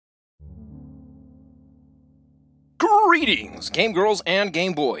Greetings, game girls and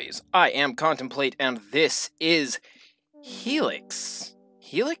game boys. I am Contemplate, and this is Hylics.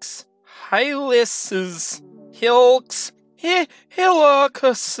 Hylics? Hylics. Hylics.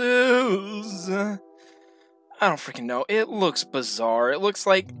 Hylics. I don't freaking know. It looks bizarre. It looks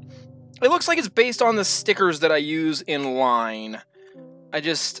like it's based on the stickers that I use in line. I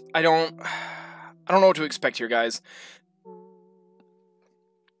don't know what to expect here, guys.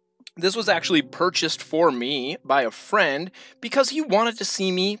 This was actually purchased for me by a friend because he wanted to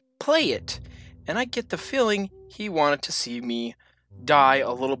see me play it. And I get the feeling he wanted to see me die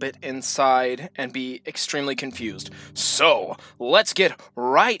a little bit inside and be extremely confused. So, let's get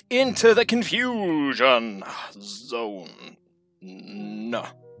right into the confusion zone. No.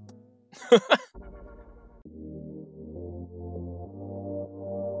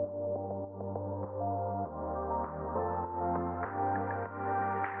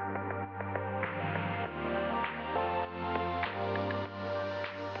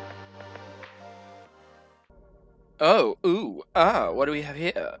 Oh, ooh, what do we have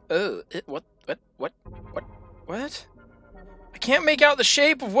here? Oh, what? I can't make out the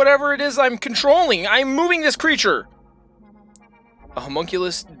shape of whatever it is I'm controlling. I'm moving this creature. A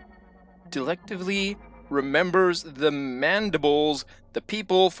homunculus delectably remembers the mandibles the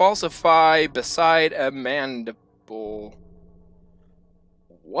people falsify beside a mandible.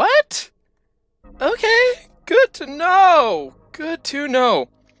 What? Okay, good to know. Good to know.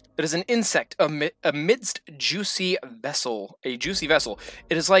 It is an insect amidst a juicy vessel.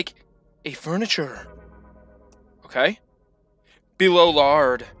 It is like a furniture. Okay. Below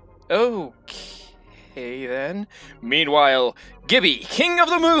lard. Okay, then. Meanwhile, Gibby, King of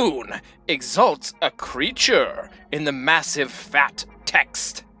the Moon, exalts a creature in the massive fat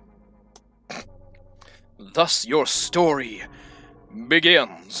text. Thus your story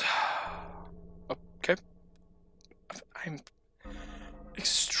begins. Okay. I'm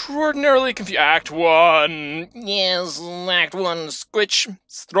extraordinarily confused. Act 1. Yes, Act 1. Squitch.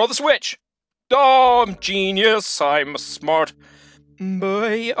 Throw the switch. Oh, I'm genius. I'm a smart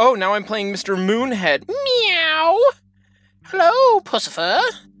boy. Oh, now I'm playing Mr. Moonhead. Meow. Hello, Pussifer.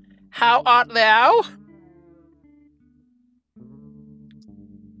 How art thou?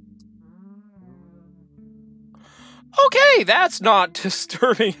 Okay, that's not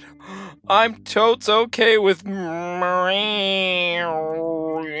disturbing. I'm totes okay with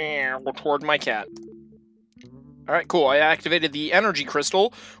toward my cat. Alright, cool. I activated the energy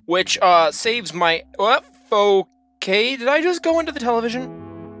crystal, which saves my... Okay, did I just go into the television?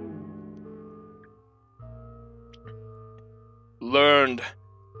 Learned.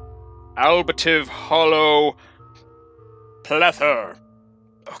 Albative hollow plether.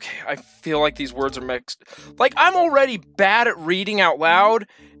 Okay, I feel like these words are mixed. Like, I'm already bad at reading out loud,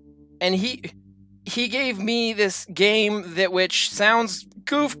 and he gave me this game which sounds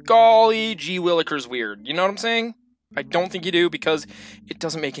golly gee willikers weird. You know what I'm saying? I don't think you do, because it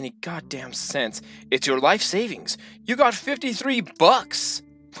doesn't make any goddamn sense. It's your life savings. You got 53 bucks.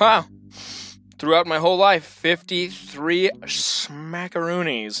 Wow. Throughout my whole life, 53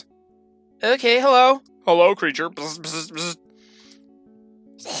 smackaroonies. Okay, hello. Hello, creature. Bzz, bzz, bzz.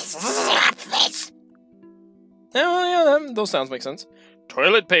 Oh, yeah, those sounds make sense.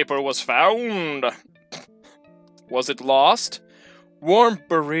 Toilet paper was found. Was it lost? Warm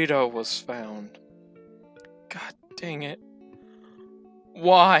burrito was found. God dang it.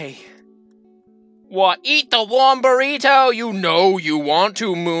 Why? What? Eat the warm burrito! You know you want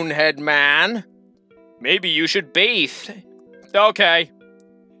to, Moonhead Man. Maybe you should bathe. Okay.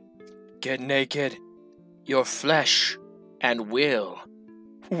 Get naked. Your flesh and will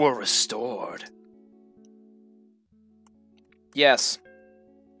were restored. Yes.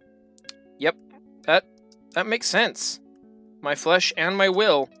 Yep. That makes sense. My flesh and my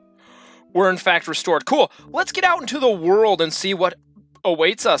will were in fact restored. Cool. Let's get out into the world and see what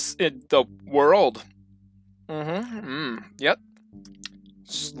awaits us in the world. Yep.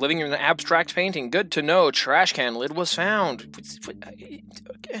 Living in an abstract painting. Good to know. Trash can lid was found.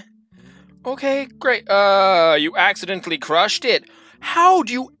 Okay, great. You accidentally crushed it. How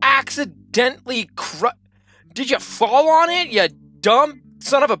do you accidentally crush... Did you fall on it, you dumb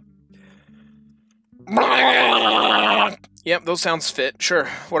son of a... Yep, those sounds fit. Sure.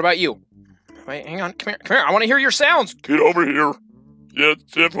 What about you? Wait, hang on. Come here. I want to hear your sounds. Get over here. Yes,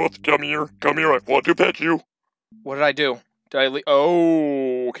 come here. I want to pet you. What did I do?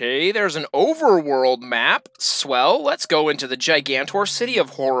 Oh, okay. There's an overworld map. Swell. Let's go into the Gigantor City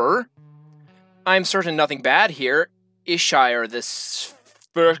of Horror. I'm certain nothing bad here. Ishire, this...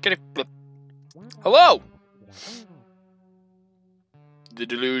 Hello! The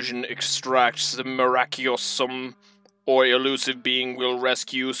delusion extracts the miraculosum or elusive being will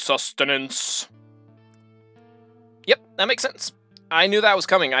rescue sustenance. Yep, that makes sense. I knew that was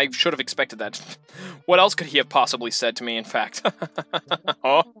coming. I should have expected that. What else could he have possibly said to me, in fact?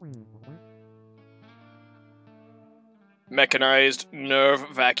 Huh? Mechanized nerve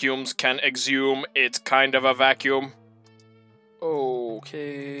vacuums can exhume. It's kind of a vacuum.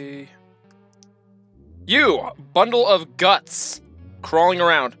 Okay. You, bundle of guts, crawling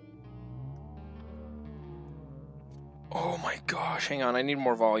around. Oh my gosh, hang on, I need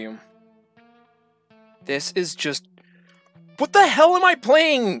more volume. This is just... What the hell am I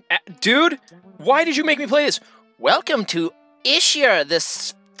playing, dude? Why did you make me play this? Welcome to Ishir, the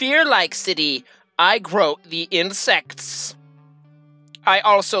sphere-like city. I grow the insects. I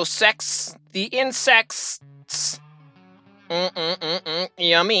also sex the insects.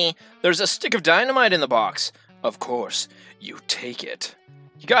 Yummy. There's a stick of dynamite in the box. Of course, you take it.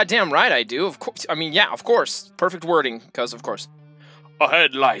 You goddamn right I do. Of course. I mean, yeah, of course. Perfect wording, because of course.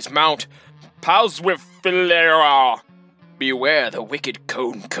 Ahead lies Mount Pauswifilera. Beware the wicked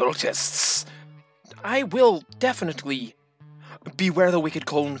cone cultists. I will definitely beware the wicked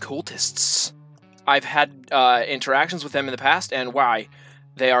cone cultists. I've had interactions with them in the past, and why?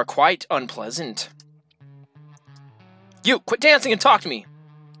 They are quite unpleasant. You, quit dancing and talk to me!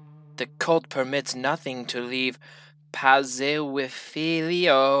 The cult permits nothing to leave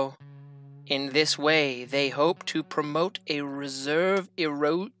Pauswifilio. In this way, they hope to promote a reserve...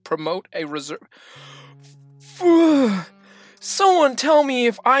 Someone tell me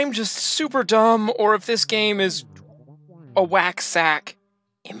if I'm just super dumb, or if this game is a whack sack.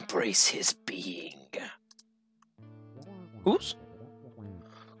 Embrace his being. Who's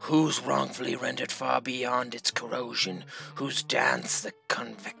wrongfully rendered far beyond its corrosion, whose dance the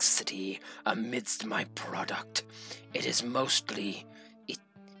convexity amidst my product. It is mostly...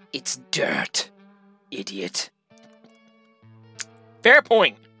 It's dirt, idiot. Fair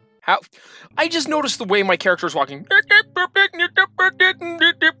point. How? I just noticed the way my character is walking.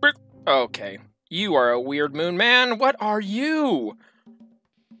 Okay. You are a weird moon man. What are you?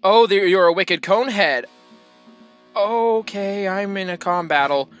 Oh, you're a wicked conehead. Okay, I'm in a calm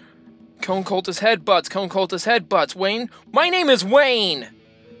battle. Cone cultist headbutts. Cone cultist headbutts. Wayne? My name is Wayne!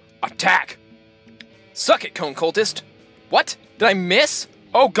 Attack! Suck it, cone cultist. What? Did I miss?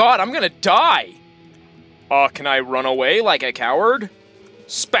 Oh god, I'm gonna die! Can I run away like a coward?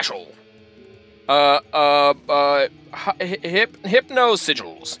 Special. Hypno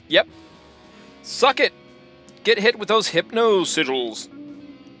sigils. Yep. Suck it. Get hit with those hypno sigils.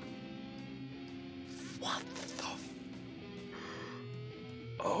 What the...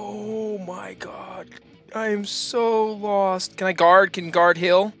 Oh my god. I am so lost. Can I guard? Can guard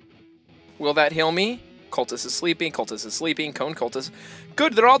heal? Will that heal me? Cultist is sleeping. Cultist is sleeping. Cone cultist.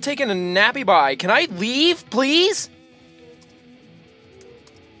 Good, they're all taking a nappy bye. Can I leave, please?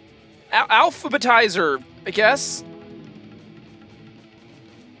 Alphabetizer, I guess.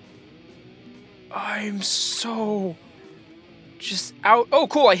 I'm so... just out... Oh,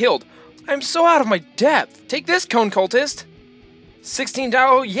 cool, I healed. I'm so out of my depth. Take this, cone cultist. 16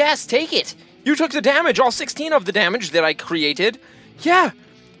 down. Yes, take it. You took the damage, all 16 of the damage that I created. Yeah,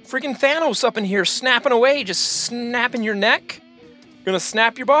 freaking Thanos up in here snapping away, just snapping your neck. Gonna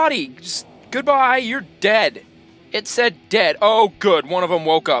snap your body. Just goodbye, you're dead. It said dead. Oh, good, one of them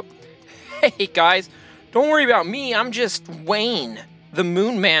woke up. Hey, guys, don't worry about me. I'm just Wayne, the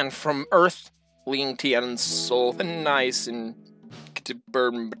moon man from Earth. Ling Tian Soul, and nice and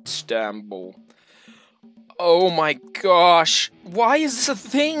Stamble. Oh my gosh. Why is this a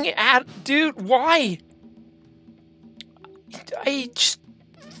thing? Dude, why?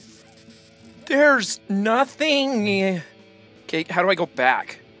 There's nothing. Okay, how do I go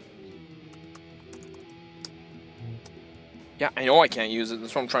back? Yeah, I know I can't use it.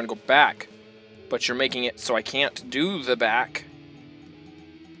 That's why I'm trying to go back. But you're making it so I can't do the back.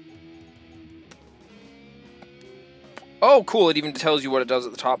 Oh, cool. It even tells you what it does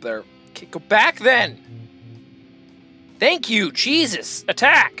at the top there. Okay, go back then. Thank you, Jesus.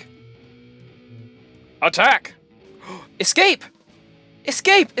 Attack. Attack. Escape.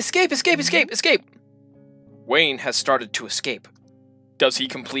 Escape. Escape. Escape. Escape. Escape. Wayne has started to escape. Does he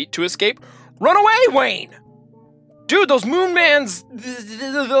complete to escape? Run away, Wayne. Dude, those moonmans,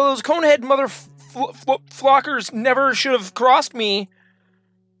 those conehead mother flockers never should have crossed me.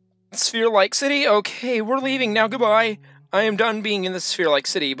 Sphere-like city? Okay, we're leaving now. Goodbye. I am done being in the sphere-like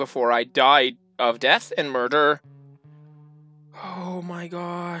city before I die of death and murder. Oh my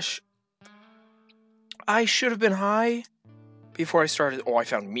gosh. I should have been high before I started. Oh, I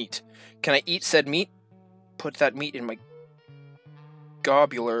found meat. Can I eat said meat? Put that meat in my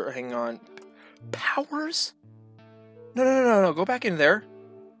gobbler. Hang on. Powers? No. Go back in there.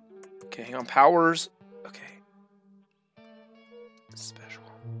 Okay, hang on. Powers. Okay. Special.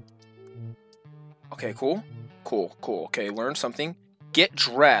 Okay, cool. Cool. Okay, learn something. Get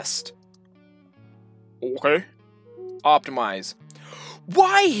dressed. Okay. Optimize.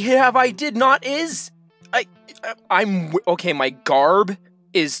 Why have I did not is... I'm... Okay, my garb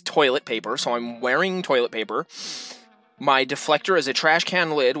is toilet paper, so I'm wearing toilet paper. My deflector is a trash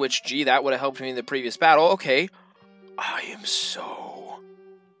can lid, which, gee, that would have helped me in the previous battle. Okay. I am so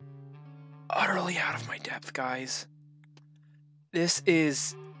utterly out of my depth, guys. This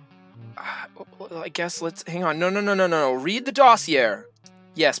is... I guess let's... Hang on. No. Read the dossier.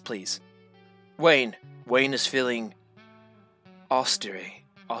 Yes, please. Wayne. Wayne is feeling... Austri.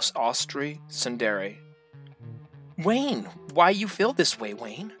 Sundere. Wayne, why you feel this way,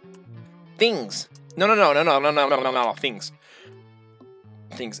 Wayne? Things. No. Things.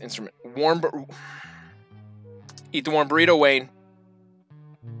 Things. Instrument. Eat the warm burrito, Wayne.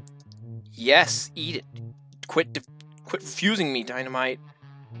 Yes, eat it. Quit fusing me, dynamite.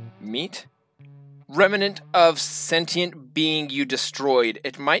 Meat? Remnant of sentient being you destroyed.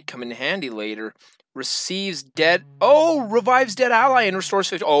 It might come in handy later. Receives dead... Oh! Revives dead ally and restores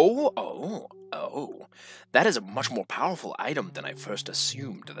 50... Oh. That is a much more powerful item than I first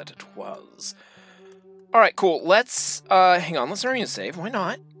assumed that it was. Alright, cool. Let's... hang on. Let's arena save. Why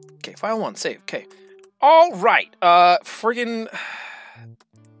not? Okay, file 1. Save. Okay. Alright. Friggin...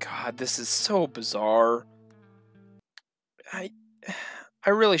 God, this is so bizarre. I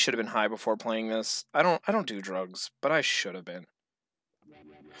really should have been high before playing this. I don't do drugs, but I should have been.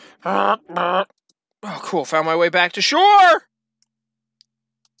 Oh, cool. Found my way back to shore!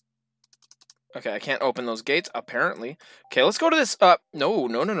 Okay, I can't open those gates, apparently. Okay, let's go to this, no.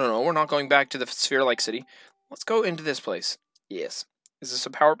 We're not going back to the sphere-like city. Let's go into this place. Yes. Is this a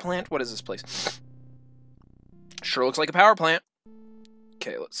power plant? What is this place? Sure looks like a power plant.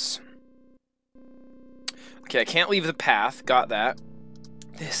 Okay, let's... Okay, I can't leave the path. Got that.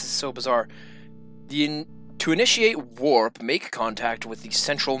 This is so bizarre. To initiate warp, make contact with the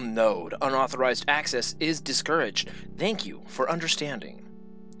central node. Unauthorized access is discouraged. Thank you for understanding.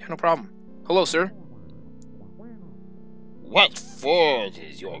 Yeah, no problem. Hello, sir. What food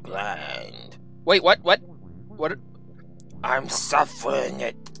is your gland? Wait, what? What? I'm suffering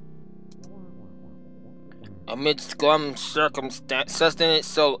it. Amidst glum circumstance, sustenance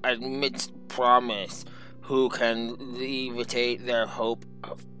so amidst promise, who can levitate their hope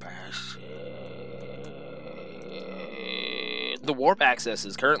of passion? The warp access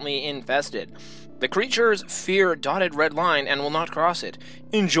is currently infested. The creatures fear dotted red line and will not cross it.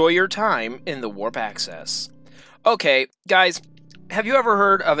 Enjoy your time in the warp access. Okay, guys, have you ever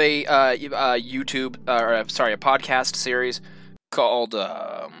heard of a YouTube, a podcast series called,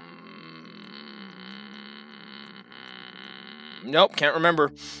 Nope, can't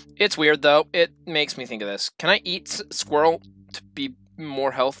remember. It's weird, though. It makes me think of this. Can I eat squirrel to be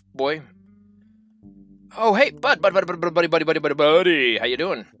more health, boy? Oh, hey, buddy. How you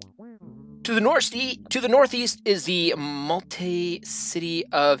doing? To the northeast is the multi-city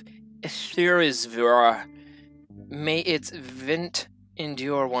of Etherisvira. May its vent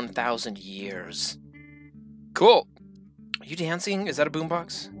endure 1,000 years. Cool. Are you dancing? Is that a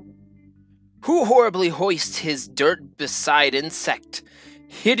boombox? Who horribly hoists his dirt beside insect?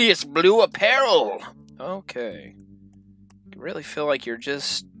 Hideous blue apparel. Okay. I really feel like you're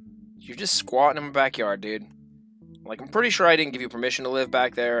just squatting in my backyard, dude. Like, I'm pretty sure I didn't give you permission to live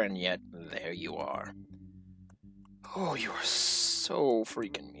back there, and yet there you are. Oh, you are so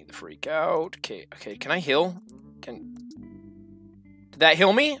freaking me the freak out. Okay, can I heal? Did that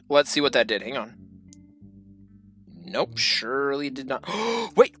heal me? Let's see what that did. Hang on. Nope, surely did not.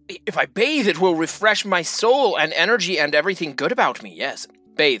 Wait, if I bathe, it will refresh my soul and energy and everything good about me. Yes,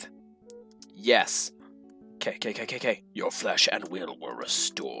 bathe. Yes. Okay. Your flesh and will were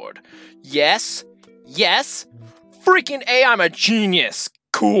restored. Yes. Freaking A, I'm a genius.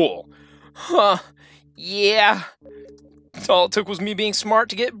 Cool. Huh. Yeah. All it took was me being smart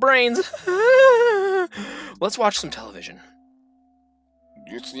to get brains. Let's watch some television.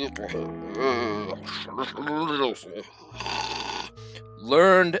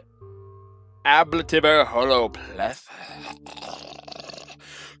 Learned ablative holopleth.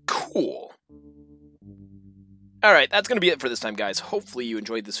 Cool. Alright, that's going to be it for this time, guys. Hopefully you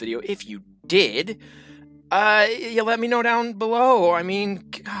enjoyed this video. If you did, you let me know down below. I mean,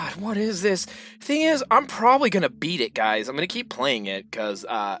 God, what is this? Thing is, I'm probably going to beat it, guys. I'm going to keep playing it because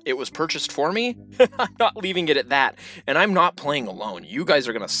it was purchased for me. I'm not leaving it at that. And I'm not playing alone. You guys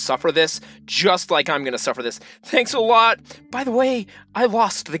are going to suffer this just like I'm going to suffer this. Thanks a lot. By the way, I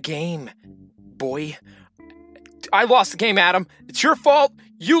lost the game, boy. I lost the game, Adam. It's your fault.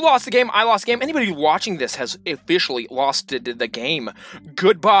 You lost the game. I lost the game. Anybody watching this has officially lost the game.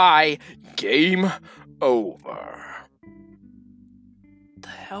 Goodbye. Game over. The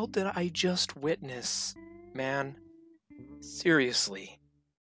hell did I just witness, man? Seriously.